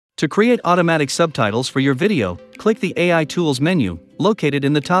To create automatic subtitles for your video, click the AI Tools menu, located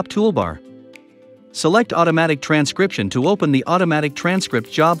in the top toolbar. Select Automatic Transcription to open the Automatic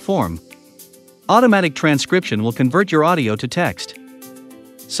Transcript job form. Automatic transcription will convert your audio to text.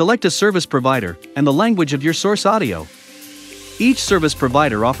 Select a service provider and the language of your source audio. Each service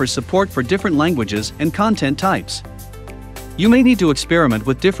provider offers support for different languages and content types. You may need to experiment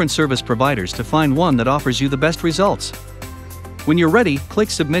with different service providers to find one that offers you the best results. When you're ready, click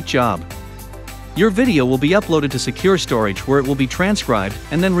Submit Job. Your video will be uploaded to secure storage where it will be transcribed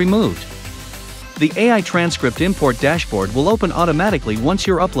and then removed. The AI Transcript Import dashboard will open automatically once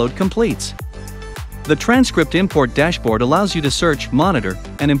your upload completes. The Transcript Import dashboard allows you to search, monitor,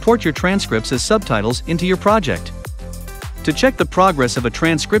 and import your transcripts as subtitles into your project. To check the progress of a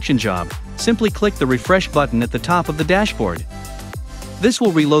transcription job, simply click the Refresh button at the top of the dashboard. This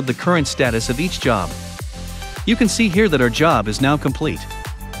will reload the current status of each job. You can see here that our job is now complete.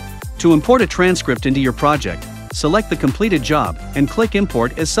 To import a transcript into your project, select the completed job and click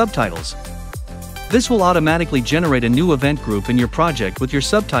Import as Subtitles. This will automatically generate a new event group in your project with your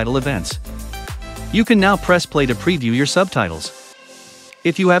subtitle events. You can now press play to preview your subtitles.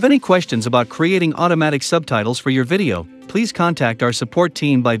 If you have any questions about creating automatic subtitles for your video, please contact our support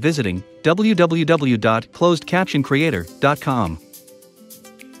team by visiting www.closedcaptioncreator.com.